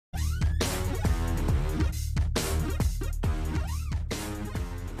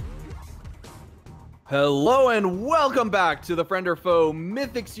Hello and welcome back to the Friend or Foe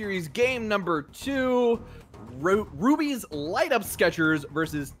Mythic Series game number 2. Ruby's Light Up Sketchers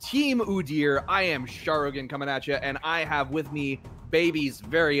versus Team OOD. I am Sharogan coming at you, and I have with me Baby's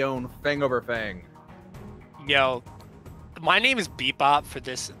very own Fang over Fang. Yo, my name is Bebop for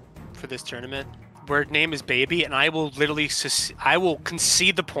this tournament. Word name is Baby, and I will literally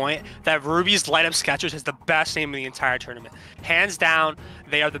concede the point that Ruby's Light Up Sketchers has the best name in the entire tournament. Hands down,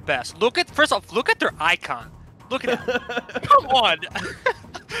 they are the best. First off, look at their icon. Look at that. Come on.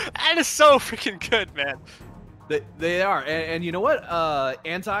 That is so freaking good, man. They are, and you know what?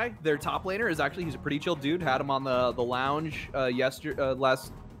 Anti, their top laner, he's a pretty chill dude. Had him on the lounge last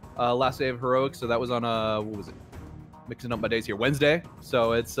day of Heroic, so that was on what was it? Mixing up my days here, Wednesday.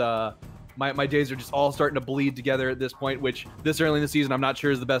 So it's my days are just all starting to bleed together at this point, which this early in the season I'm not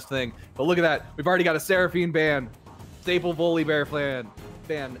sure is the best thing. But look at that, we've already got a Seraphine ban, Staple Volley Bear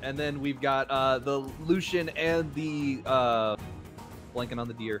ban, and then we've got the Lucian and the blanking on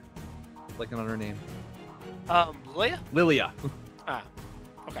the deer, blanking on her name. Lilia. Ah,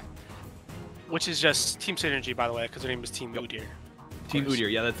 okay. Which is just Team Synergy, by the way, because her name is Team OOD. Team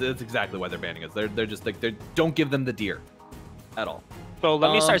OOD, yeah, that's exactly why they're banning us. They're just like, don't give them the deer at all. So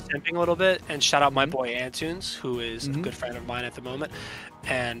let me start simping a little bit and shout out my boy Antunes, who is a good friend of mine at the moment.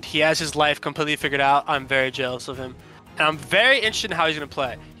 And he has his life completely figured out. I'm very jealous of him. And I'm very interested in how he's going to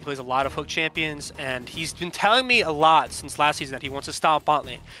play. He plays a lot of hook champions, and he's been telling me a lot since last season that he wants to stop bot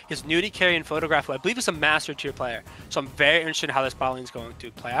lane. His nudity carry and photograph, who I believe is a master tier player. So I'm very interested in how this bot lane is going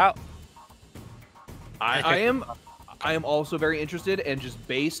to play out. I am also very interested, and just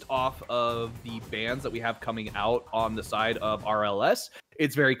based off of the bans that we have coming out on the side of RLS,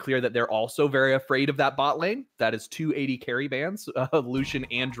 it's very clear that they're also very afraid of that bot lane. That is 280 carry bans, Lucian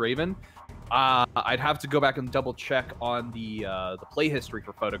and Draven. I'd have to go back and double check on the play history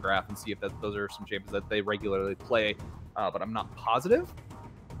for Photograph and see if those are some champions that they regularly play, but I'm not positive.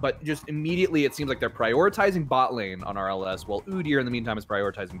 But just immediately, it seems like they're prioritizing bot lane on RLS, while OOD in the meantime is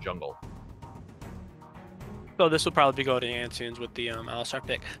prioritizing jungle. So this will probably go to Antunes with the Alistar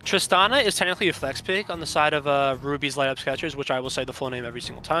pick. Tristana is technically a flex pick on the side of Ruby's Light Up Sketchers, which I will say the full name every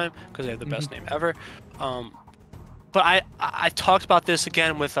single time because they have the best name ever. But I talked about this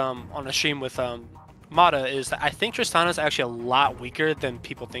again with on a stream with Mata, is that I think Tristana is actually a lot weaker than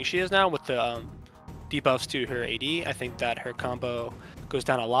people think she is now with the debuffs to her AD. I think that her combo goes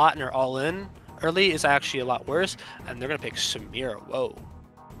down a lot, and her all-in early is actually a lot worse. And they're gonna pick Samira. Whoa.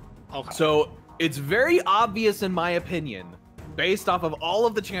 Okay. So it's very obvious, in my opinion, based off of all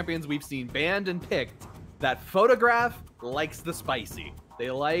of the champions we've seen banned and picked, that Photograph likes the spicy. They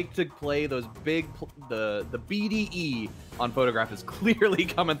like to play those big, the BDE on Photograph is clearly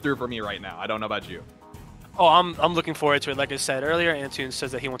coming through for me right now. I don't know about you. Oh, I'm looking forward to it. Like I said earlier, Antunes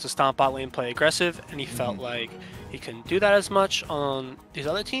says that he wants to stomp bot lane, play aggressive, and he felt like he couldn't do that as much on these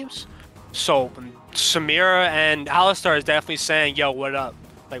other teams. So Samira and Alistar is definitely saying, yo, what up?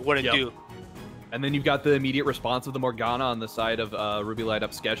 Like, what it do? And then you've got the immediate response of the Morgana on the side of Ruby Light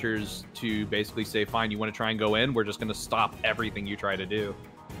Up Sketchers to basically say, fine, you want to try and go in? We're just going to stop everything you try to do.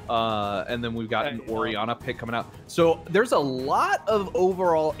 And then we've got an Orianna pick coming out. So there's a lot of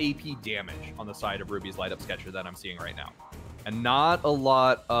overall AP damage on the side of Ruby's Light Up Sketcher that I'm seeing right now. And not a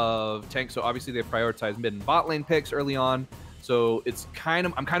lot of tanks. So obviously they prioritize mid and bot lane picks early on. So it's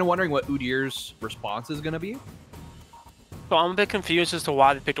I'm kind of wondering what Udir's response is going to be. So I'm a bit confused as to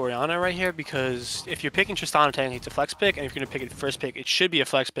why they picked Orianna right here, because if you're picking Tristana, technically it's a flex pick, and if you're going to pick it first pick, it should be a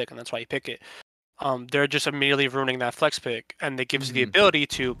flex pick, and that's why you pick it. They're just immediately ruining that flex pick, and it gives you the ability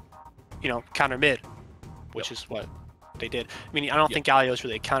to, counter mid, which is what they did. I mean, I don't think Galio is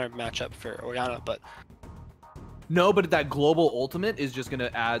really a counter matchup for Orianna, but... No, but that global ultimate is just going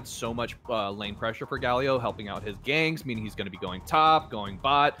to add so much lane pressure for Galio, helping out his ganks, meaning he's going to be going top, going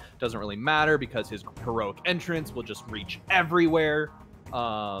bot. Doesn't really matter because his heroic entrance will just reach everywhere.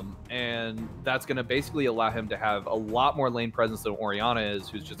 And that's going to basically allow him to have a lot more lane presence than Orianna is,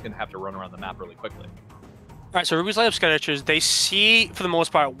 who's just going to have to run around the map really quickly. All right, so Ruby's Light Up Sketchers, they see, for the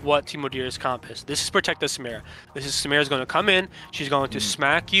most part, what Team OOD's comp is. This is protect the Samira. This is Samira's going to come in. She's going to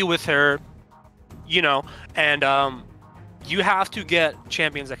smack you with her... and you have to get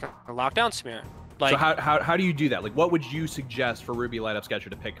champions that can lock down Samira. Like, so how do you do that? Like, what would you suggest for Ruby Light Up Sketcher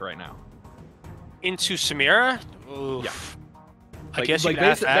to pick right now? Into Samira? Oof. Yeah. I guess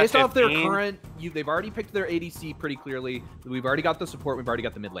based off their current, they've already picked their ADC pretty clearly. We've already got the support. We've already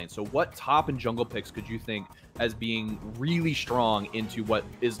got the mid lane. So what top and jungle picks could you think as being really strong into what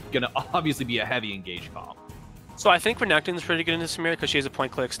is going to obviously be a heavy engage comp? So I think Renekton's pretty good into Samira because she has a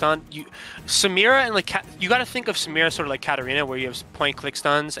point-click stun. Samira and you got to think of Samira sort of like Katarina, where you have point-click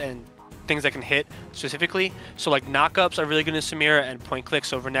stuns and things that can hit specifically. So like knockups are really good in Samira, and point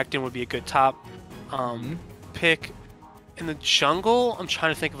clicks over Nectin would be a good top pick. In the jungle, I'm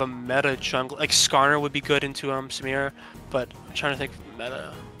trying to think of a meta jungle. Like Skarner would be good into Samira, but I'm trying to think of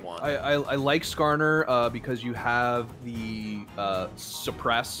meta one. I like Skarner because you have the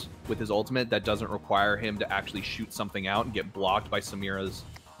suppress with his ultimate that doesn't require him to actually shoot something out and get blocked by Samira's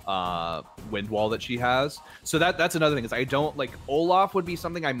wind wall that she has. So that's another thing is I don't like Olaf would be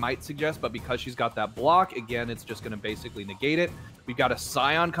something I might suggest, but because she's got that block, again, it's just going to basically negate it. We've got a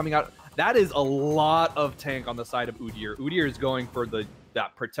Scion coming out. That is a lot of tank on the side of Udyr. Udyr is going for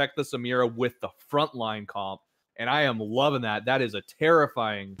that protect the Samira with the frontline comp, and I am loving that. That is a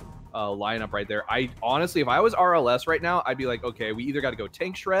terrifying lineup right there. I honestly, if I was RLS right now, I'd be like, okay, we either got to go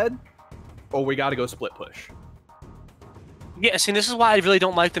tank shred or we got to go split push. Yeah, see, this is why I really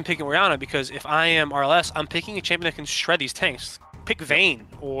don't like them picking Orianna, because if I am RLS, I'm picking a champion that can shred these tanks. Pick Vayne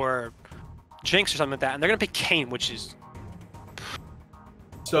or Jinx or something like that, and they're going to pick Kayn, which is...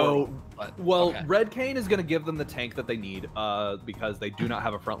 So, well, okay. Red Kayn is going to give them the tank that they need because they do not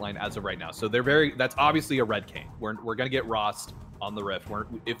have a frontline as of right now. So that's obviously a Red Kayn. We're going to get Rost on the Rift.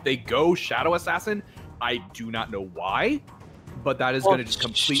 If they go Shadow Assassin, I do not know why, but that is going to just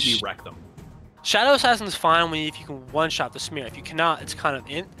completely wreck them. Shadow Assassin is fine if you can one-shot the Samira. If you cannot, it's kind of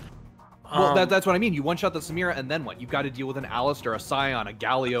in. Well, that's what I mean. You one-shot the Samira, and then what? You've got to deal with an Alistar, a Scion, a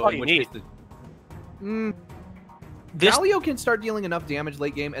Galio, in which case Galio can start dealing enough damage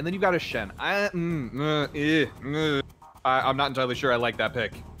late game, and then you've got a Shen. I'm not entirely sure I like that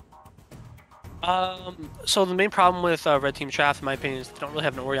pick. So the main problem with Red Team Draft, in my opinion, is they don't really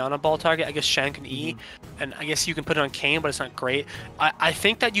have an Orianna ball target. I guess Shen can E, and I guess you can put it on Kayn, but it's not great. I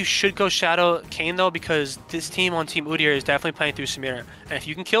think that you should go Shadow Kayn, though, because this team on Team Udyr is definitely playing through Samira. And if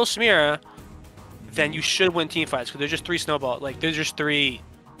you can kill Samira, then you should win team fights, because there's just 3 snowball. Like, there's just 3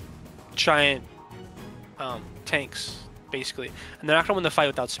 giant tanks, basically. And they're not going to win the fight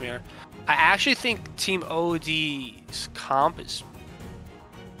without Samira. I actually think Team OOD's comp is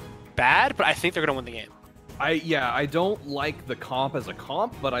bad, but I think they're gonna win the game. I don't like the comp as a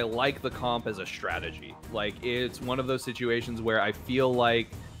comp, but I like the comp as a strategy. Like, it's one of those situations where I feel like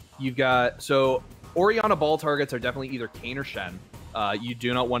you've got Orianna ball targets are definitely either Kayn or Shen. You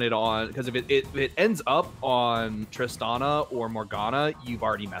do not want it on, because if it ends up on Tristana or Morgana, you've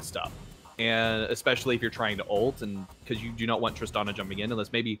already messed up. And especially if you're trying to ult, and because you do not want Tristana jumping in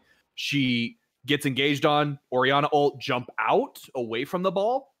unless maybe she gets engaged on Orianna ult, jump out away from the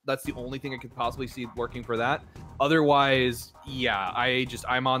ball. That's the only thing I could possibly see working for that. Otherwise, yeah,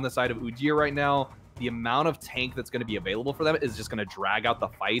 I'm on the side of Udyr right now. The amount of tank that's going to be available for them is just going to drag out the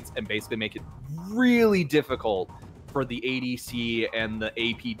fights and basically make it really difficult for the ADC and the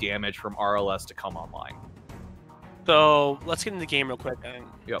AP damage from RLS to come online. So let's get into the game real quick.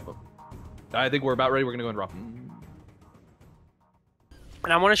 Yep. I think we're about ready. We're going to go and drop.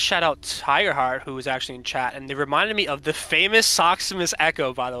 And I want to shout out Tigerheart, who was actually in chat, and they reminded me of the famous Soximus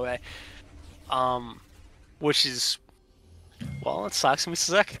Echo, by the way, which is, well, it's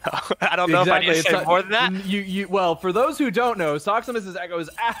Soximus' Echo. I don't know if I need to say more than that. Well, for those who don't know, Soximus' Echo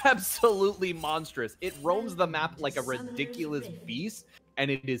is absolutely monstrous. It roams the map like a ridiculous beast, and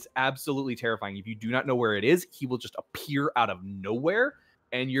it is absolutely terrifying. If you do not know where it is, he will just appear out of nowhere.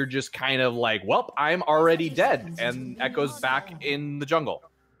 And you're just kind of like, well, I'm already dead. And Echo's back in the jungle.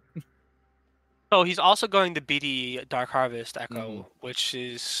 So he's also going to BD Dark Harvest Echo, which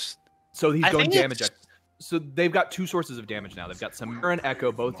is... So he's going damage. So they've got 2 sources of damage now. They've got Samira and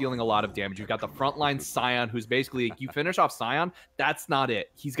Echo, both dealing a lot of damage. You've got the frontline Scion, who's basically, you finish off Scion, that's not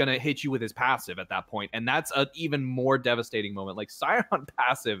it. He's going to hit you with his passive at that point. And that's an even more devastating moment. Like, Scion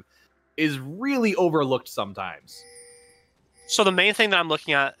passive is really overlooked sometimes. So the main thing that I'm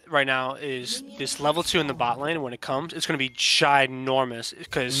looking at right now is this level 2 in the bot lane. When it comes, it's going to be ginormous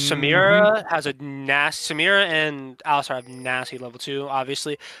because Samira has a Samira and Alistar have nasty level 2,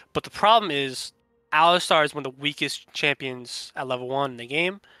 obviously. But the problem is Alistar is one of the weakest champions at level 1 in the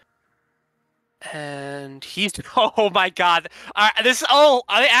game. And he's... Oh my god. Are they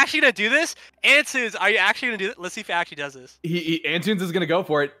actually going to do this? Antunes, are you actually going to do it? Let's see if he actually does this. Antunes is going to go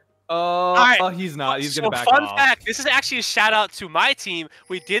for it. He's not. He's going to back fun off. Fact, this is actually a shout out to my team.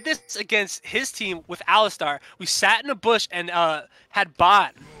 We did this against his team with Alistar. We sat in a bush and had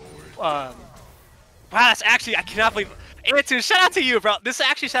bot. Wow, that's actually, I cannot believe. Antunes, shout out to you, bro. This is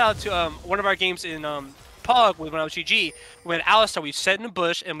actually shout out to one of our games in PUG when I was GG. When Alistar, we sat in a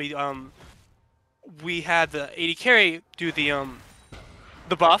bush and we had the AD carry do the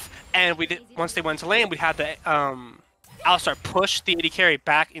buff, and we did once they went to lane, we had the Alistar push the AD carry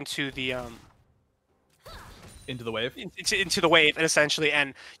back into the Into the wave. Into the wave, and essentially,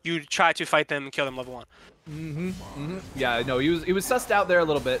 and you try to fight them and kill them level 1. Yeah, no, he was sussed out there a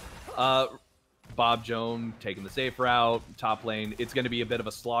little bit. Bob Joan taking the safe route, top lane. It's going to be a bit of a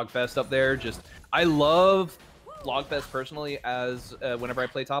slogfest up there. I love slogfest personally as whenever I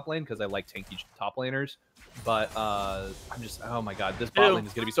play top lane because I like tanky top laners. But I'm just, oh my god, this bot lane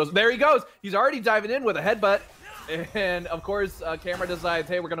is going to be so... There he goes! He's already diving in with a headbutt. And, of course, Camera decides,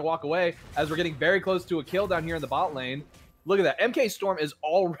 hey, we're going to walk away as we're getting very close to a kill down here in the bot lane. Look at that. MK Storm is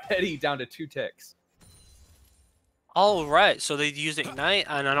already down to 2 ticks. All right, so they used Ignite,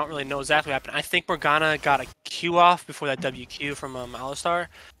 and I don't really know exactly what happened. I think Morgana got a Q off before that WQ from Alistar.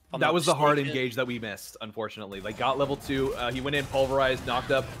 That was the hard engage that we missed, unfortunately. Like, got level 2, he went in, pulverized,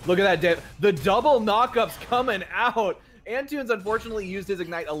 knocked up. Look at that, the double knockups coming out. Antunes, unfortunately, used his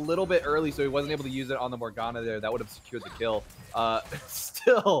Ignite a little bit early, so he wasn't able to use it on the Morgana there. That would have secured the kill.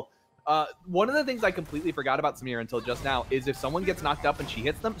 Still, one of the things I completely forgot about Samira until just now is if someone gets knocked up and she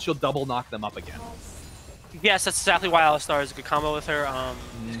hits them, she'll double knock them up again. Yes, that's exactly why Alistar is a good combo with her,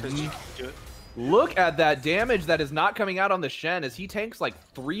 because she can do it. Look at that damage that is not coming out on the Shen as he tanks like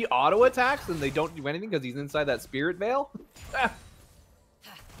 3 auto attacks and they don't do anything because he's inside that Spirit Veil.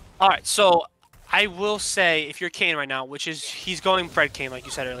 All right, so I will say if you're Kayn right now, which is he's going Fred Kayn like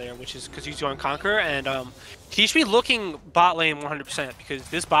you said earlier, which is because he's going Conqueror, and he should be looking bot lane 100% because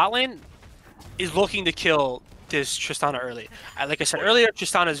this bot lane is looking to kill this Tristana early. Like I said earlier,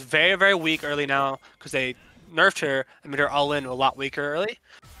 Tristana is very, very weak early now because they nerfed her and made her all in a lot weaker early.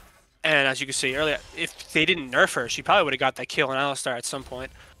 And as you can see earlier, if they didn't nerf her, she probably would have got that kill on Alistar at some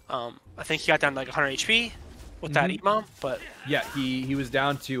point. I think he got down to like 100 HP with that E-Mom, but... Yeah, he was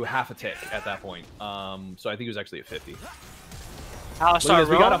down to half a tick at that point. So I think he was actually at 50. Alistar,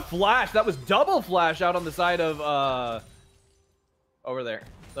 we got a flash. That was double flash out on the side of... over there.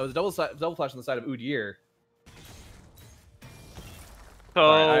 That was double flash on the side of Udyr. So,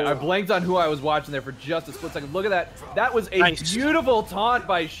 I blanked on who I was watching there for just a split second. Look at that. That was a beautiful taunt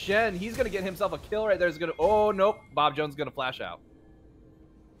by Shen. He's going to get himself a kill right there. He's gonna, oh, nope. Bob Jones is going to flash out.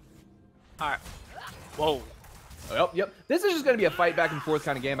 All right. Whoa. Yep. This is just going to be a fight back and forth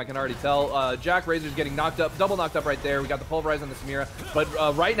kind of game. I can already tell. Jack Razor's getting knocked up, double knocked up right there. We got the pulverize on the Samira.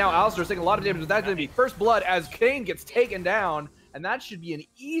 But right now, Alistar's taking a lot of damage. That's going to be first blood as Kayn gets taken down. And that should be an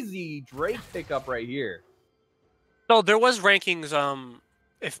easy Drake pickup right here. So there was rankings,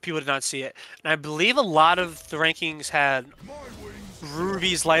 if people did not see it, and I believe a lot of the rankings had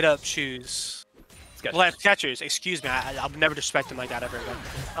Ruby's light up shoes. Skechers, excuse me. I'll never disrespect them like that ever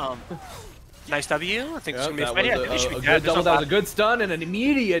again. Nice W. I think it's gonna be a good double. That was a good stun and an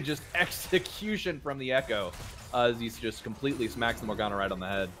immediate just execution from the Echo, as he's just completely smacks the Morgana right on the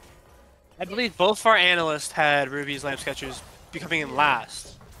head. I believe both of our analysts had Ruby's lamp Skechers becoming in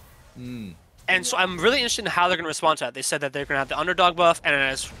last. And so I'm really interested in how they're going to respond to that. They said that they're going to have the underdog buff, and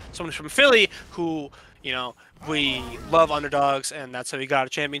as someone from Philly who, you know, we love underdogs, and that's how we got a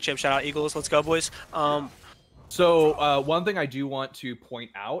championship. Shout out Eagles. Let's go, boys. So one thing I do want to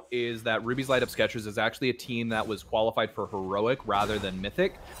point out is that Ruby's Light Up Skechers is actually a team that was qualified for Heroic rather than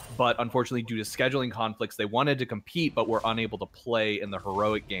Mythic, but unfortunately due to scheduling conflicts, they wanted to compete but were unable to play in the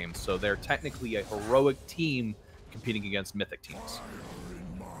Heroic games. So they're technically a Heroic team competing against Mythic teams.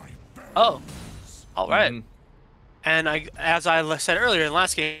 Oh, all right. And as I said earlier in the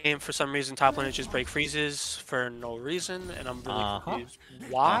last game, for some reason, top lane just break freezes for no reason, and I'm really confused.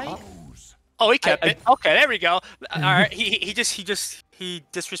 Why? Oh, he kept it. Okay, there we go. All right, he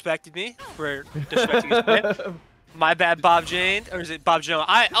disrespected me for disrespecting his play. My bad, Bob Jane, or is it Bob Joe?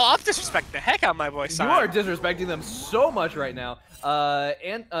 I'm disrespecting the heck out of my boy. Simon. You are disrespecting them so much right now.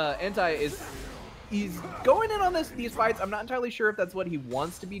 He's going in on these fights. I'm not entirely sure if that's what he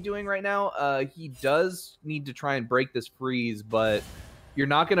wants to be doing right now. He does need to try and break this freeze, but you're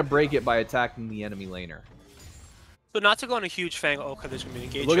not going to break it by attacking the enemy laner. So not to go on a huge fang. Oh, okay, there's going to be an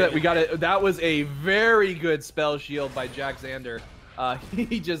engagement. Look at that. We got it. That was a very good spell shield by Jack Xander.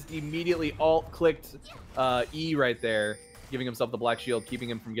 He just immediately alt-clicked E right there, giving himself the black shield, keeping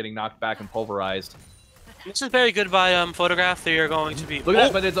him from getting knocked back and pulverized. This is very good by Photograph. They are going to be... Look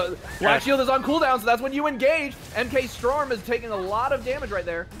at that, but it's Black Shield is on cooldown, so that's when you engage. MK Storm is taking a lot of damage right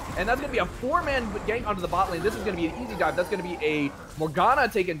there, and that's going to be a 4-man gank onto the bot lane. This is going to be an easy dive. That's going to be a Morgana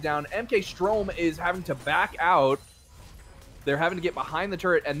taken down. MK Storm is having to back out. They're having to get behind the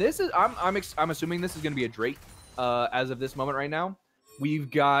turret, and this is... I'm assuming this is going to be a Drake as of this moment right now.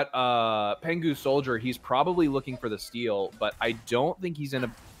 We've got Pengu Soldier. He's probably looking for the steal, but I don't think he's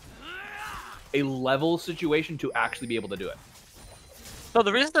in a level situation to actually be able to do it. So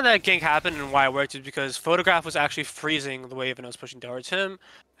the reason that gank happened and why it worked is because Photograph was actually freezing the wave and I was pushing towards him,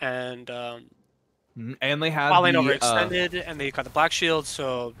 and And they had bot lane the overextended, and they got the black shield,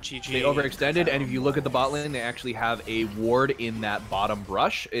 so GG. They overextended, and if you look at the bot lane, they actually have a ward in that bottom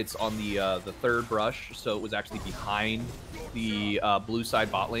brush. It's on the third brush, so it was actually behind the blue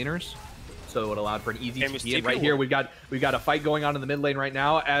side bot laners. So it allowed for an easy TP. And right here, we've got a fight going on in the mid lane right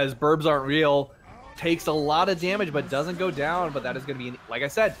now, as Burbs Aren't Real takes a lot of damage, but doesn't go down. But that is going to be, like I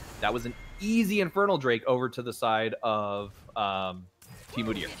said, that was an easy Infernal Drake over to the side of Team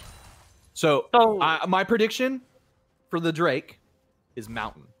Udyr. So my prediction for the Drake is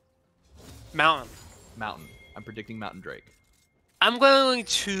Mountain. Mountain. I'm predicting Mountain Drake. I'm going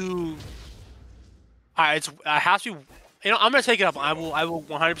to. I have to. I'm going to take it up. I will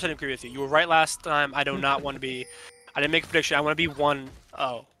 100% agree with you. You were right last time. I do not want to be. I didn't make a prediction. I want to be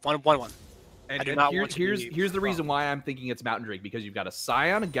 1-1. And here's the reason why I'm thinking it's Mountain Drake, because you've got a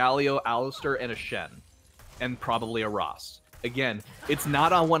Scion, a Galio, Alistair, and a Shen, and probably a Ross. Again, it's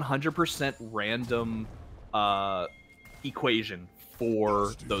not a 100% random equation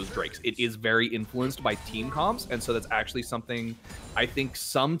for those Drakes. It is very influenced by team comps, and so that's actually something I think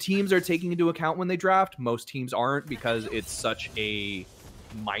some teams are taking into account when they draft. Most teams aren't, because it's such a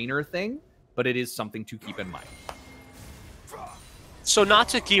minor thing, but it is something to keep in mind. So not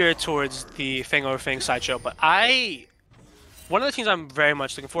to gear towards the Fang over Fang sideshow, but one of the teams I'm very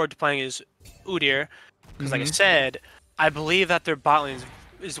much looking forward to playing is Udyr, because like I said, I believe that their bot lane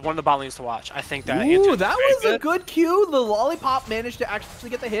is one of the bot lanes to watch. I think that. Ooh, that was a good cue. The Lollipop managed to actually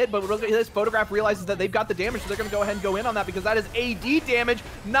get the hit, but this Photograph realizes that they've got the damage, so they're going to go ahead and go in on that, because that is AD damage,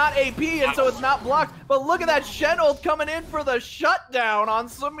 not AP, and so it's not blocked. But look at that Shen ult coming in for the shutdown on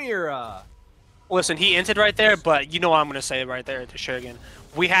Samira. Listen, he inted right there, but you know what I'm going to say right there to Shuriken.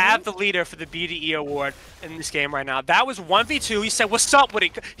 We have the leader for the BDE award in this game right now. That was 1v2. He said, what's up with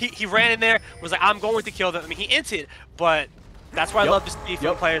it? He ran in there, was like, I'm going to kill them. I mean, he inted, but that's why I love to see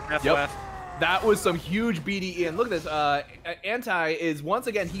from players in FOF. That was some huge BDE. And look at this. Anti is, once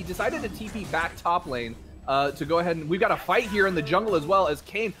again, he decided to TP back top lane to go ahead. And we've got a fight here in the jungle as well as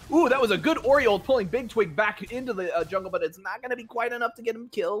Kane. Ooh, that was a good Oriole pulling Big Twig back into the jungle, but it's not going to be quite enough to get him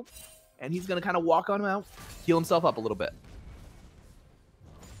killed. And he's going to kind of walk on him out, heal himself up a little bit.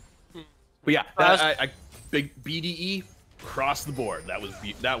 But yeah, big BDE across the board.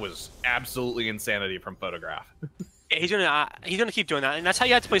 That was absolutely insanity from Photograph. He's gonna keep doing that, and that's how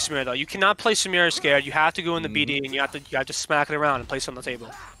you have to play Samira though. You cannot play Samira scared. You have to go in the BD, and you have to smack it around and place it on the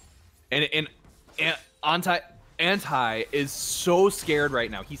table. And Anti is so scared right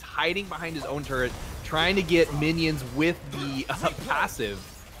now. He's hiding behind his own turret, trying to get minions with the passive.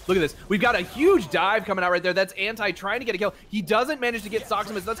 Look at this. We've got a huge dive coming out right there. That's Anti trying to get a kill. He doesn't manage to get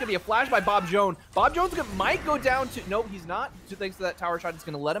Soximus. That's going to be a flash by Bob Jones. Bob Jones might go down to... Nope, he's not. Thanks to that tower shot, it's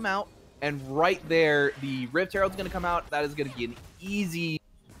going to let him out. And right there, the Rift Herald's going to come out. That is going to be an easy...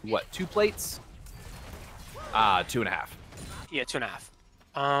 What, 2 plates? 2.5. Yeah, 2.5.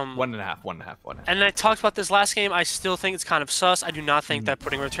 1.5. And I talked about this last game. I still think it's kind of sus. I do not think that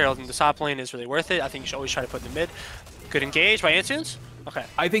putting Rift Herald in the top lane is really worth it. I think you should always try to put it in the mid. Good engage by Antunes. Okay.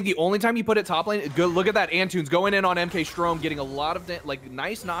 I think the only time you put it top lane, good. Look at that Antunes going in on MK Strom, getting a lot of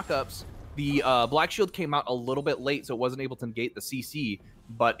nice knockups. The Black Shield came out a little bit late, so it wasn't able to negate the CC,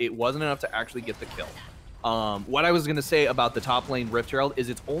 but it wasn't enough to actually get the kill. What I was going to say about the top lane Rift Herald is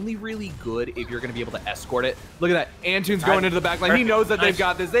it's only really good if you're going to be able to escort it. Look at that. Antunes going into the back lane. He knows that they've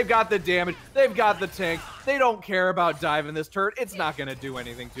got this. They've got the damage. They've got the tank. They don't care about diving this turret. It's not going to do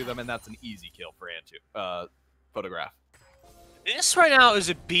anything to them, and that's an easy kill for Photograph. This right now is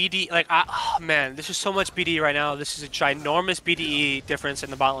a BD, oh man, this is so much BD right now. This is a ginormous BDE difference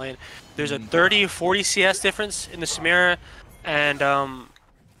in the bot lane. There's a 30-40 CS difference in the Samira, and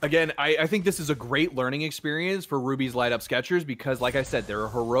again, I think this is a great learning experience for Ruby's Light Up Sketchers, because like I said, they're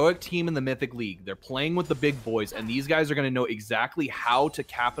a heroic team in the Mythic League. They're playing with the big boys, and these guys are going to know exactly how to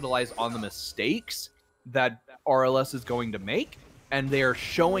capitalize on the mistakes that RLS is going to make, and they're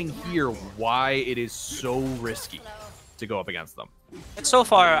showing here why it is so risky to go up against them. And so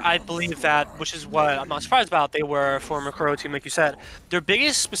far, I believe that, which is what I'm not surprised about, they were a former Kuro team, like you said. Their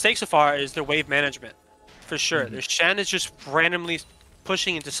biggest mistake so far is their wave management, for sure. Their Shen is just randomly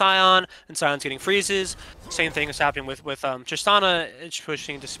pushing into Scion, and Sion's getting freezes. Same thing is happening with Tristana. It's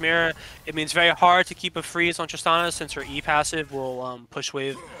pushing into Samira. It means very hard to keep a freeze on Tristana, since her E passive will push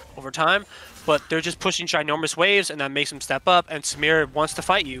wave over time. But they're just pushing ginormous waves, and that makes them step up, and Samira wants to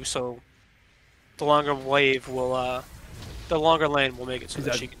fight you, so the longer wave will... the longer lane will make it so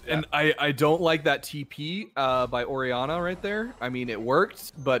that she can... And I don't like that TP by Oriana right there. I mean, it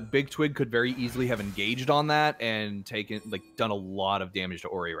worked, but Big Twig could very easily have engaged on that and done a lot of damage to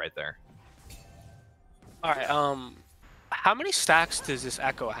Ori right there. All right, How many stacks does this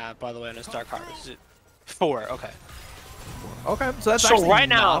Echo have, by the way, in his Dark Harvest? Is it 4? Okay. Okay, so that's So actually right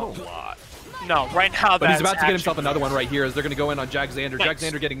not now, a lot. No, right now But he's that's about to get himself actually- another one right here as they're going to go in on Jack Xander. Nice. Jack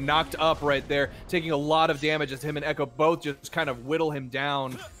Xander getting knocked up right there, taking a lot of damage as him and Echo both just kind of whittle him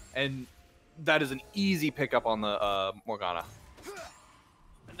down. And that is an easy pickup on the Morgana.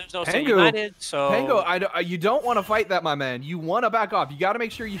 And there's no Stay United, so... Pango, you don't want to fight that, my man. You want to back off. You got to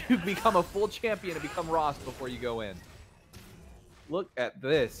make sure you become a full champion and become Ross before you go in. Look at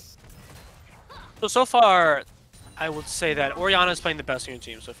this. So far, I would say that Orianna is playing the best in your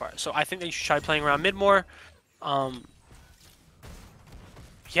team so far. So I think that you should try playing around mid more.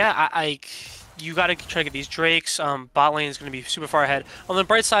 Yeah, you got to try to get these Drakes. Bot lane is going to be super far ahead. On the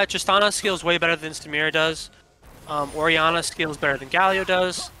bright side, Tristana skills way better than Stamira does. Orianna skills better than Galio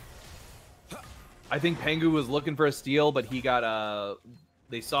does. I think Pengu was looking for a steal, but he got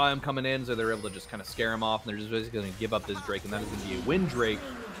they saw him coming in, so they were able to just kind of scare him off, and they're just basically going to give up this Drake, and that is going to be a win Drake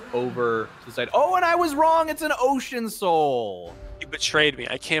over to the side. Oh, and I was wrong. It's an Ocean Soul. You betrayed me.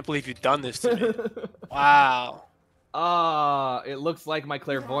 I can't believe you've done this to me. Wow. It looks like my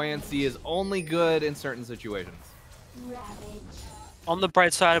clairvoyancy is only good in certain situations. On the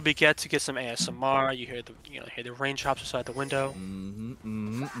bright side, we get to get some ASMR. You hear the raindrops outside the window.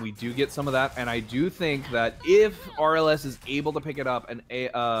 We do get some of that, and I do think that if RLS is able to pick it up,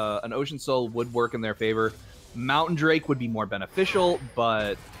 an Ocean Soul would work in their favor. Mountain Drake would be more beneficial,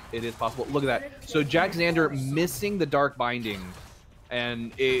 but it is possible. Look at that. So Jack Xander missing the Dark Binding,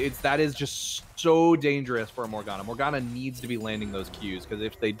 and that is just so dangerous for Morgana. Morgana needs to be landing those Qs, because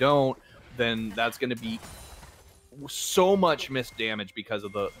if they don't, then that's going to be so much missed damage because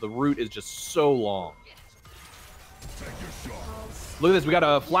of the route is just so long. Look at this. We got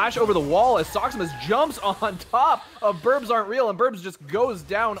a flash over the wall as Soximus jumps on top of Burbs Aren't Real, and Burbs just goes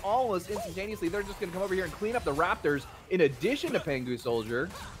down almost instantaneously. They're just going to come over here and clean up the Raptors in addition to Pengu Soldier.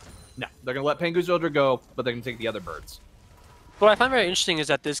 No, they're going to let Pengu Soldier go, but they're going to take the other birds. What I find very interesting is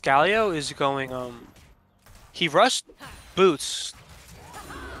that this Galio is going, he rushed Boots,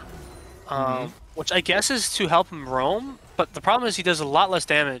 which I guess is to help him roam, but the problem is he does a lot less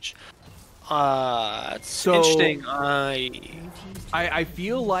damage. It's interesting. I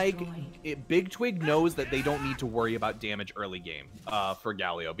feel like Big Twig knows that they don't need to worry about damage early game for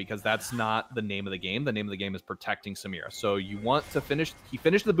Galio, because that's not the name of the game. The name of the game is protecting Samira. So you want to finish... He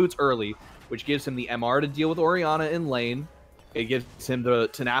finished the boots early, which gives him the MR to deal with Orianna in lane. It gives him the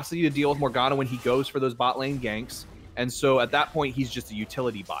tenacity to deal with Morgana when he goes for those bot lane ganks. And so at that point, he's just a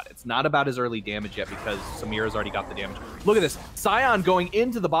utility bot. It's not about his early damage yet because Samira's already got the damage. Look at this. Scion going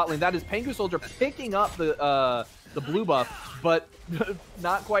into the bot lane. That is Pengu Soldier picking up the blue buff, but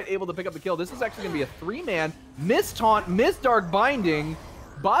not quite able to pick up the kill. This is actually going to be a 3-man. Miss Taunt, Miss Dark Binding.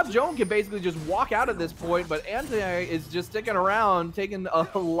 Bob Joan can basically just walk out at this point, but Anti is just sticking around, taking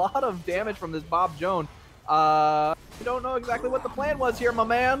a lot of damage from this Bob Joan. We don't know exactly what the plan was here, my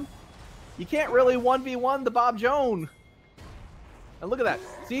man. You can't really 1v1 the Bob Joan. And look at that.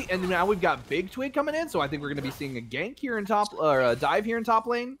 See, and now we've got Big Twig coming in, so I think we're going to be seeing a gank here in top, or a dive here in top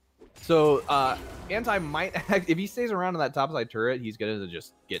lane. So, Anti might, if he stays around in that top side turret, he's going to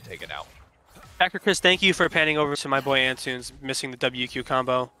just get taken out. Dr. Chris, thank you for panning over to my boy Antunes, missing the WQ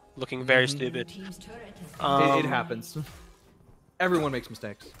combo, looking very stupid. It happens. Everyone makes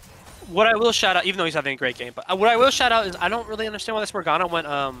mistakes. What I will shout out, even though he's having a great game, but what I will shout out is I don't really understand why this Morgana went,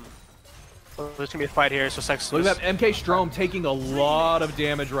 there's going to be a fight here, so Sex... Look at that, MK Strom taking a lot of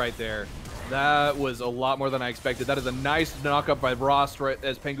damage right there. That was a lot more than I expected. That is a nice knock-up by Ross right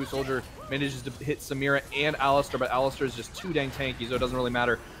as Pengu Soldier manages to hit Samira and Alistar, but Alistar is just too dang tanky, so it doesn't really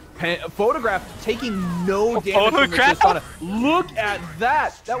matter. Photograph taking no damage from the Tristana. Look at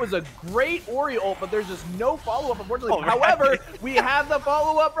that! That was a great Ori ult, but there's just no follow-up, unfortunately. However, we have the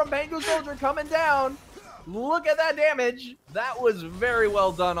follow-up from Pengu Soldier coming down. Look at that damage. That was very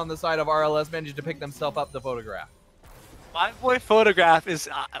well done on the side of RLS, managed to pick themselves up the Photograph. My boy Photograph is...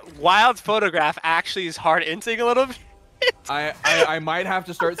 Wild Photograph actually is hard inting a little bit. I might have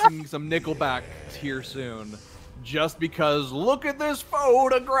to start singing some Nickelback here soon. Just because, look at this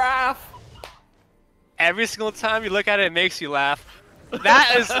Photograph! Every single time you look at it, it makes you laugh.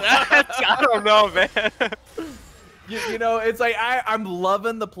 That's I don't know, man. You know, it's like, I'm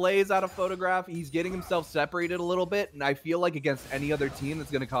loving the plays out of Photograph. He's getting himself separated a little bit, and I feel like against any other team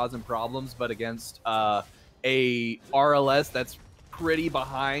that's going to cause him problems, but against a RLS that's pretty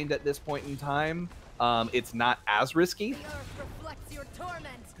behind at this point in time, it's not as risky.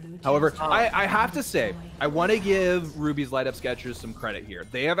 However, I have to say, I want to give Ruby's Light Up Sketchers some credit here.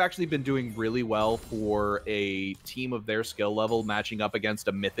 They have actually been doing really well for a team of their skill level matching up against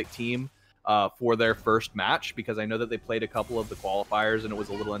a Mythic team. for their first match, because I know that they played a couple of the qualifiers and it was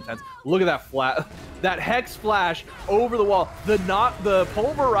a little intense. Look at that Hex Flash over the wall. The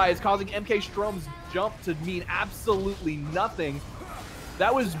Pulverize causing MK Strom's jump to mean absolutely nothing.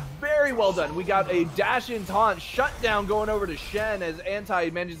 That was very well done. We got a dash-in taunt shutdown going over to Shen as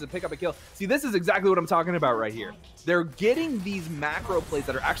Anti manages to pick up a kill. See, this is exactly what I'm talking about right here. They're getting these macro plays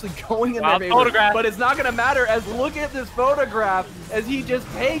that are actually going in their favor, but it's not going to matter, as look at this photograph as he just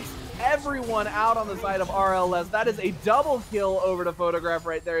takes everyone out on the side of RLS. That is a double kill over to Photograph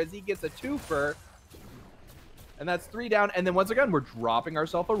right there as he gets a twofer. And that's 3 down. And then once again, we're dropping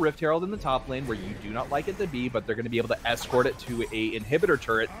ourselves a Rift Herald in the top lane where you do not like it to be, but they're going to be able to escort it to a inhibitor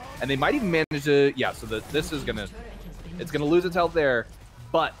turret. And they might even manage to, yeah, so this is going to, it's going to lose its health there,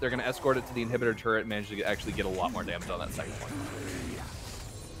 but they're going to escort it to the inhibitor turret and manage to actually get a lot more damage on that second one.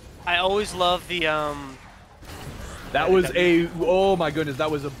 I always love the, that was a, oh my goodness, that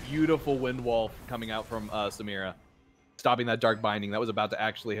was a beautiful wind wall coming out from Samira. Stopping that Dark Binding. That was about to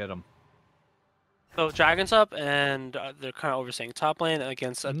actually hit him. So Dragon's up, and they're kind of overseeing top lane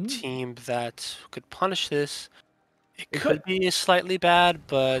against a team that could punish this. It could be slightly bad,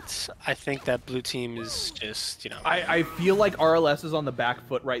 but I think that blue team is just, you know. I feel like RLS is on the back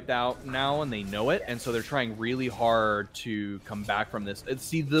foot right now, and they know it, and so they're trying really hard to come back from this.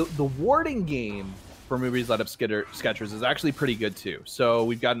 See, the warding game for Ruby's Light Up Sketchers is actually pretty good too. So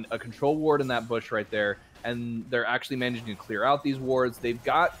we've got a control ward in that bush right there, and they're actually managing to clear out these wards. They've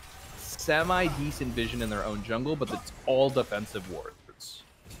got semi-decent vision in their own jungle, but it's all defensive wards.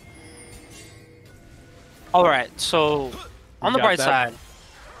 All right, so on the bright side.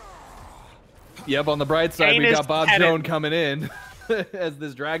 Yep, on the bright side, we got Bob Joan coming in as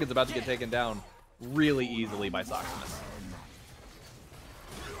this dragon's about to get taken down really easily by Soximus.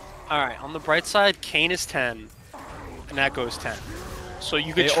 All right, on the bright side, Kayn is 10, and that goes 10. So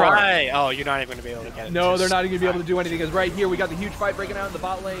you could try. Oh, you're not even going to be able to get it. No, they're not even going to be able to do anything. Because right here, we got the huge fight breaking out in the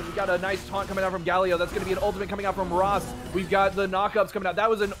bot lane. We got a nice taunt coming out from Galio. That's going to be an ultimate coming out from Ross. We've got the knockups coming out. That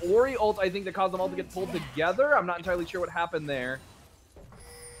was an Ori ult, I think, that caused them all to get pulled together. I'm not entirely sure what happened there.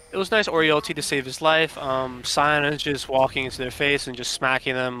 It was nice Ori ulti to save his life. Sion is just walking into their face and just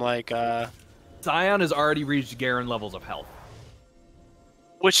smacking them like. Sion has already reached Garen levels of health.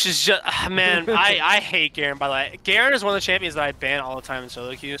 Which is just, man, I hate Garen, by the way. Garen is one of the champions that I ban all the time in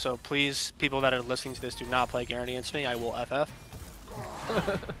solo queue, so please, people that are listening to this, do not play Garen against me. I will FF.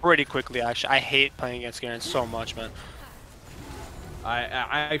 Pretty quickly, actually. I hate playing against Garen so much, man.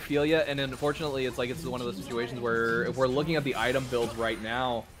 I feel you, and unfortunately, it's like it's one of those situations where if we're looking at the item builds right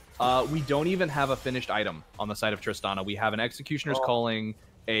now, we don't even have a finished item on the side of Tristana. We have an Executioner's Calling,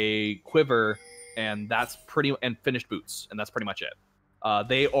 a Quiver, and that's and finished boots, and that's pretty much it.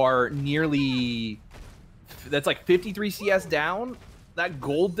 They are nearly, that's like 53 CS down. That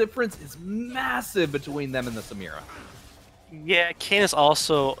gold difference is massive between them and the Samira. Yeah, Kayn is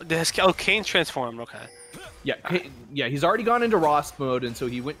also, Kayn's transformed, okay. Yeah, he's already gone into Rost mode, and so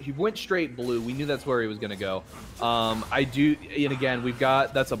he went straight blue. We knew that's where he was going to go. And again, we've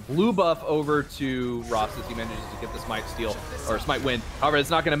got, that's a blue buff over to Rost as he manages to get the Smite steal, or Smite win. However, it's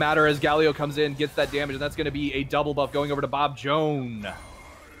not going to matter as Galio comes in, gets that damage, and that's going to be a double buff going over to Bob Joan.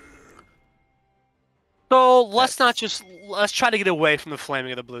 So let's try to get away from the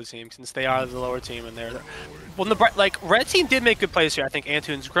flaming of the blue team, since they are the lower team and they're red team did make good plays here. I think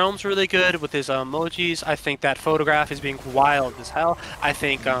Antunes Grome's really good with his emojis. I think that Photograph is being wild as hell. I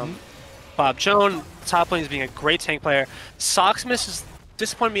think Bob Joan, top lane, is being a great tank player. Soximus is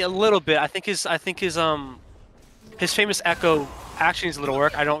disappointed me a little bit. I think his famous Echo actually needs a little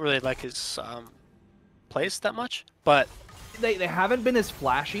work. I don't really like his plays that much, but they haven't been as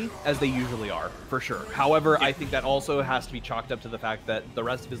flashy as they usually are, for sure. However, I think that also has to be chalked up to the fact that the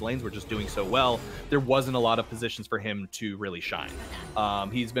rest of his lanes were just doing so well. There wasn't a lot of positions for him to really shine.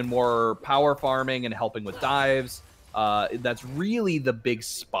 He's been more power farming and helping with dives. That's really the big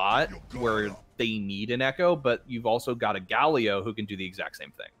spot where they need an Echo, but you've also got a Galio who can do the exact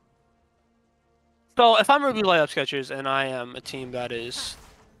same thing. So if I'm Ruby Light Up Sketchers and I am a team that is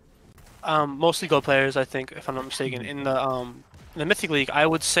mostly gold players, I think, if I'm not mistaken, in the Mythic League, I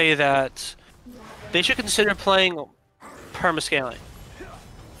would say that they should consider playing perma-scaling.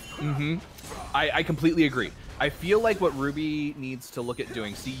 I completely agree. I feel like what Ruby needs to look at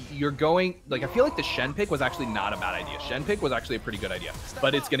doing, see, you're going, like, I feel like the Shen pick was actually not a bad idea. Shen pick was actually a pretty good idea,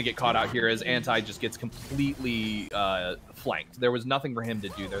 but it's going to get caught out here as Anti just gets completely flanked. There was nothing for him to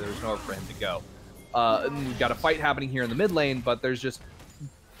do there. There was nowhere for him to go. We've got a fight happening here in the mid lane, but there's just,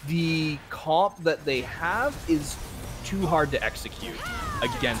 the comp that they have is too hard to execute.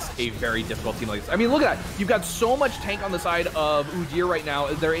 against a very difficult team like this. I mean, look at that. You've got so much tank on the side of OOD right now.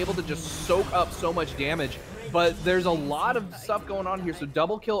 They're able to just soak up so much damage, but there's a lot of stuff going on here. So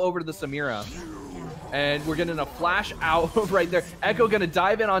double kill over to the Samira. And we're getting a flash out right there. Echo gonna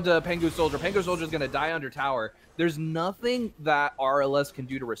dive in onto Pengu Soldier. Pengu Soldier's gonna die under tower. There's nothing that RLS can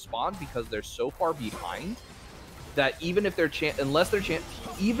do to respond because they're so far behind that even if they're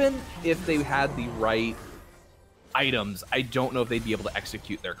even if they had the right items, I don't know if they'd be able to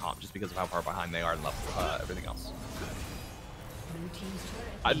execute their comp just because of how far behind they are and left everything else.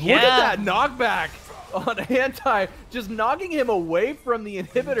 Look at that knockback on Anti, just knocking him away from the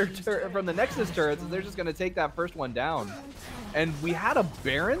inhibitor from the Nexus turrets, and they're just gonna take that first one down. And we had a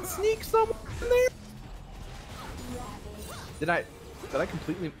Baron sneak somewhere in there. Did I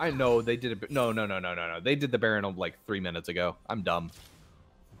completely? I know they did it. No. They did the Baron like 3 minutes ago. I'm dumb.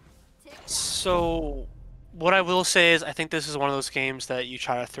 So, what I will say is, I think this is one of those games that you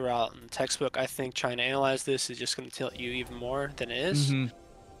try to throw out in the textbook. I think trying to analyze this is just going to tilt you even more than it is.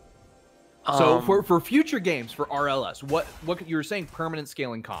 So for future games for RLS, what you were saying permanent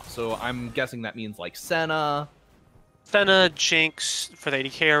scaling comp. So I'm guessing that means like Senna, Jinx for the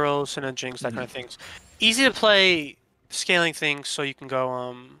 80k arrows, Senna, Jinx, that kind of things. Easy to play scaling things, so you can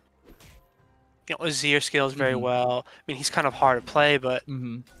go you know, Azir scales very well. I mean, he's kind of hard to play, but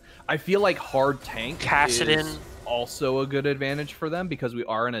I feel like hard tank Kassadin is also a good advantage for them because we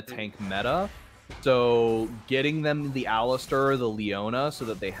are in a tank meta. So getting them the Alistar or the Leona so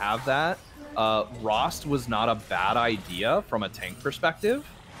that they have that. Rost was not a bad idea from a tank perspective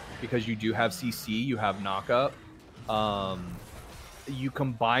because you do have CC, you have knockup. You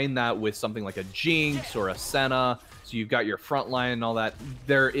combine that with something like a Jinx or a Senna, so you've got your front line and all that.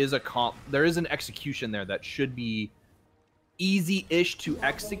 There is an execution there that should be easy-ish to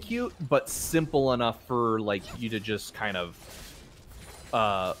execute, but simple enough for like you to just kind of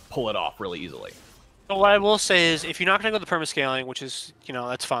pull it off really easily. But what I will say is, if you're not going to go the permascaling, which is, you know,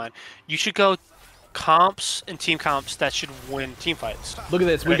 that's fine, you should go comps and team comps that should win team fights. Look at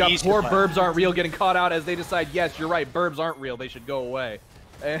this. We got poor Burbs Aren't Real getting caught out as they decide, yes, you're right, Burbs aren't real. They should go away.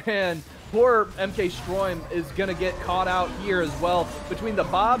 And poor MK Stroim is going to get caught out here as well between the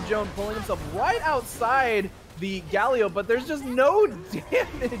Bob Joan pulling himself right outside the Galio, but there's just no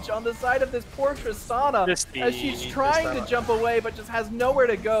damage on the side of this poor Tristana as she's trying to jump away but just has nowhere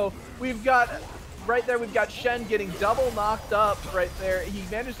to go. We've got right there, we've got Shen getting double knocked up right there. He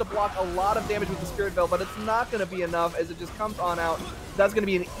managed to block a lot of damage with the Spirit Veil, but it's not going to be enough as it just comes on out. That's going to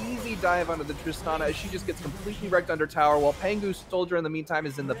be an easy dive onto the Tristana as she just gets completely wrecked under tower, while Pengu Soldier in the meantime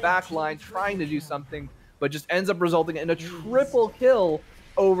is in the back line trying to do something, but just ends up resulting in a triple kill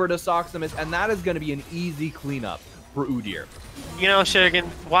over to Soximus, and that is going to be an easy cleanup for Udyr. You know, Shuriken,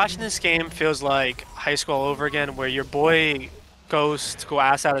 watching this game feels like high school all over again, where your boy goes to go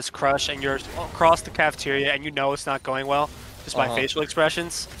ass out his crush and you're across the cafeteria and you know it's not going well just by facial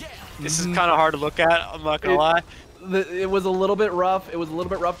expressions. This is kind of hard to look at, I'm not gonna lie. It was a little bit rough.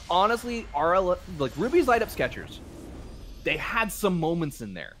 Honestly, like Ruby's light up Skechers, they had some moments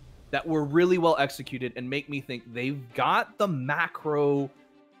in there that were really well executed and make me think they've got the macro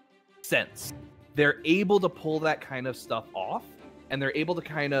sense. They're able to pull that kind of stuff off, and they're able to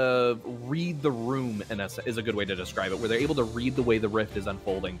kind of read the room, is a good way to describe it, where they're able to read the way the rift is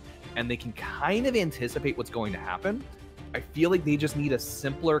unfolding, and they can kind of anticipate what's going to happen. I feel like they just need a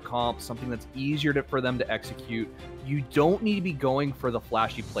simpler comp, something that's easier for them to execute. You don't need to be going for the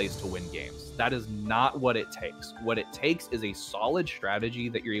flashy plays to win games. That is not what it takes. What it takes is a solid strategy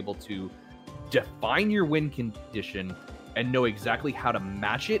that you're able to define your win condition and know exactly how to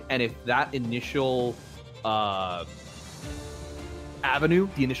match it. And if that initial avenue,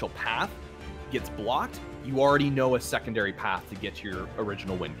 the initial path, gets blocked, you already know a secondary path to get to your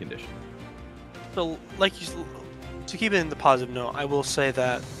original win condition. So, to keep it in the positive note, I will say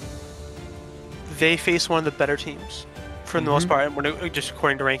that they face one of the better teams for the most part. And just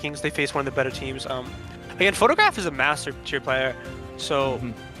according to rankings, they face one of the better teams. Again, Photograph is a master tier player, so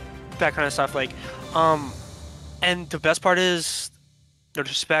that kind of stuff. And the best part is, no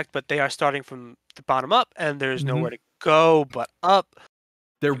disrespect, but they are starting from the bottom up, and there's nowhere to go but up.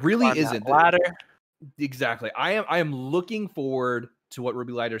 There really isn't. Ladder. Exactly. I am looking forward to what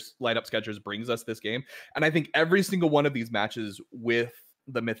Ruby Light Up Skechers brings us this game, and I think every single one of these matches with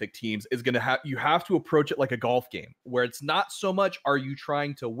the Mythic teams is going to have, you have to approach it like a golf game, where it's not so much are you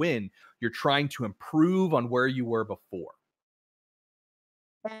trying to win, you're trying to improve on where you were before.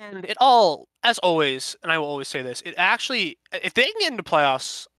 And it all, as always, and I will always say this, it actually, if they can get into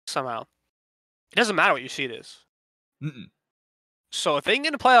playoffs somehow, it doesn't matter what your seed is. So if they can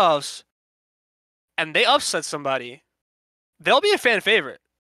get into playoffs and they upset somebody, they'll be a fan favorite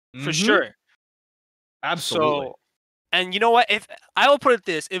for sure. Absolutely. So, and you know what? If I will put it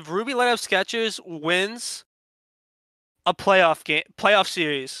this, if Ruby Light Up Sketchers wins a playoff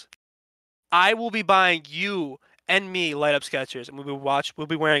series, I will be buying you and me Light Up Sketchers, and we'll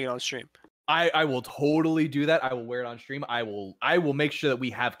be wearing it on stream. I will totally do that. I will wear it on stream. I will make sure that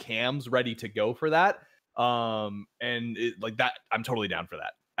we have cams ready to go for that. And like that, I'm totally down for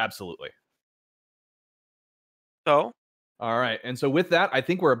that. Absolutely. So, all right. And so with that, I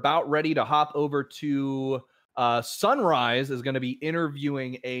think we're about ready to hop over to Sunrise is going to be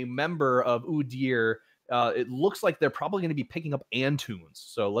interviewing a member of OOD. It looks like they're probably going to be picking up Antunes.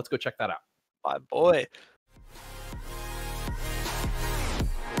 So let's go check that out. my boy.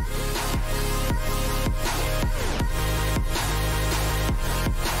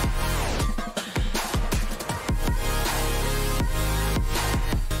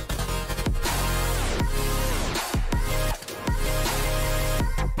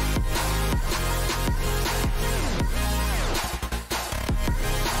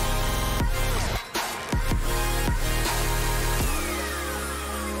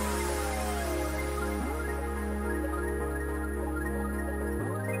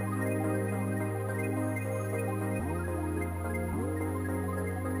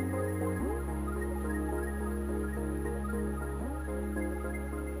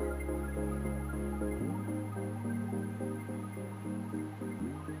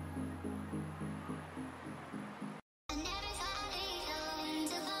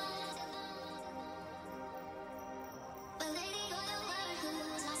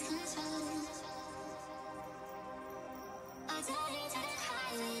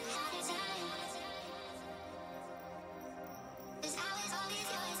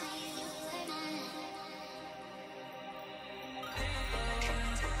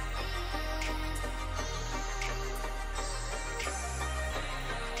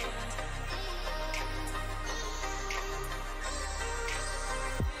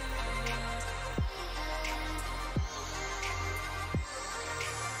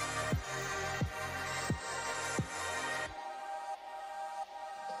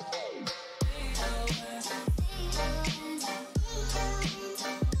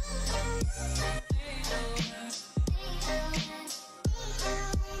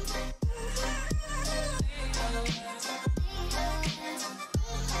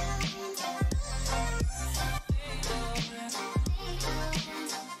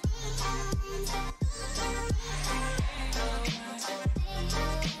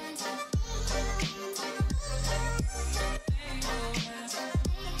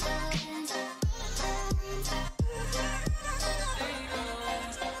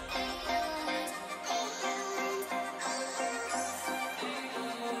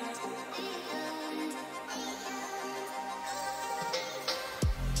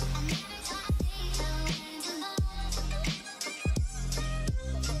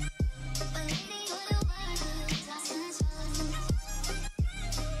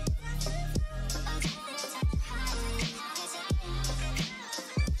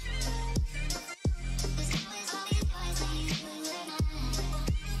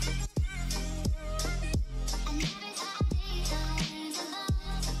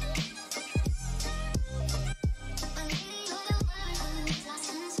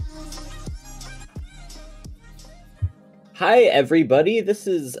 Hi everybody, this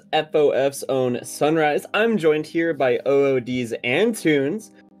is FOF's own Sunrise. I'm joined here by OOD's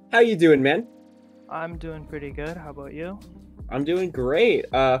Antunes. How you doing, man? I'm doing pretty good. How about you? I'm doing great.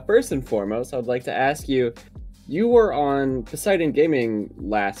 First and foremost, I would like to ask you, you were on Poseidon Gaming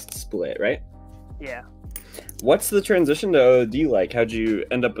last split, right? Yeah. What's the transition to OOD like? How'd you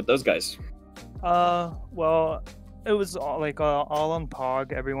end up with those guys? Well, it was all on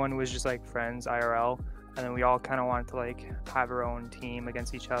POG. Everyone was just like friends IRL. And then we all kind of wanted to like have our own team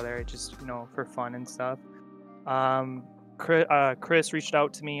against each other, just for fun and stuff. Chris reached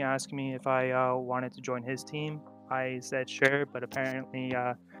out to me asking me if I wanted to join his team. I said sure, but apparently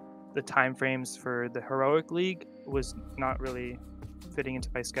the time frames for the Heroic League was not really fitting into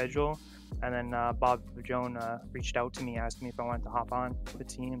my schedule. And then Bob Joan reached out to me asking me if I wanted to hop on the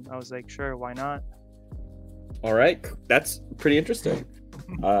team. I was like, sure, why not? All right, that's pretty interesting.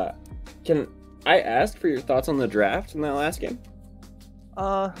 Can I ask for your thoughts on the draft in that last game?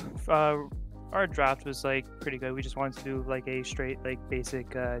 Our draft was like pretty good. We just wanted to do like a straight basic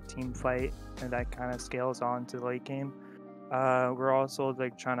team fight, and that kind of scales on to the late game. We're also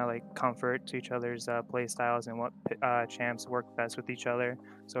like trying to comfort to each other's play styles and what champs work best with each other.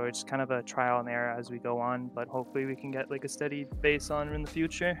 So it's kind of a trial and error as we go on, but hopefully we can get a steady base on in the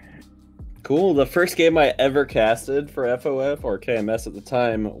future. Cool. The first game I ever casted for FOF or KMS at the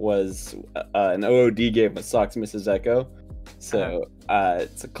time was an OOD game with Sox Mrs. Echo. So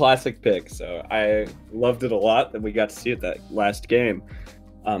it's a classic pick. So I loved it a lot that we got to see it that last game.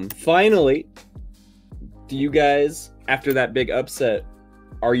 Finally, do you guys, after that big upset,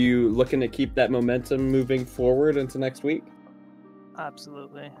 are you looking to keep that momentum moving forward into next week?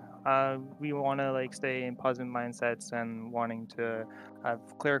 Absolutely. We want to like stay in positive mindsets and wanting to have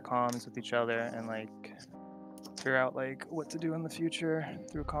clear comms with each other and like figure out like what to do in the future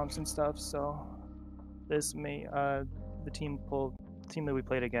through comms and stuff. So this may the team that we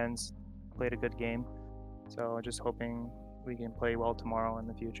played against played a good game. So just hoping we can play well tomorrow in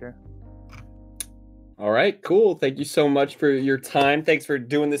the future. All right, cool. Thank you so much for your time. Thanks for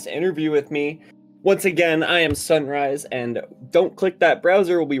doing this interview with me. Once again, I am Sunrise, and don't click that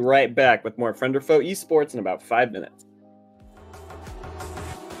browser. We'll be right back with more Friend or Foe Esports in about 5 minutes.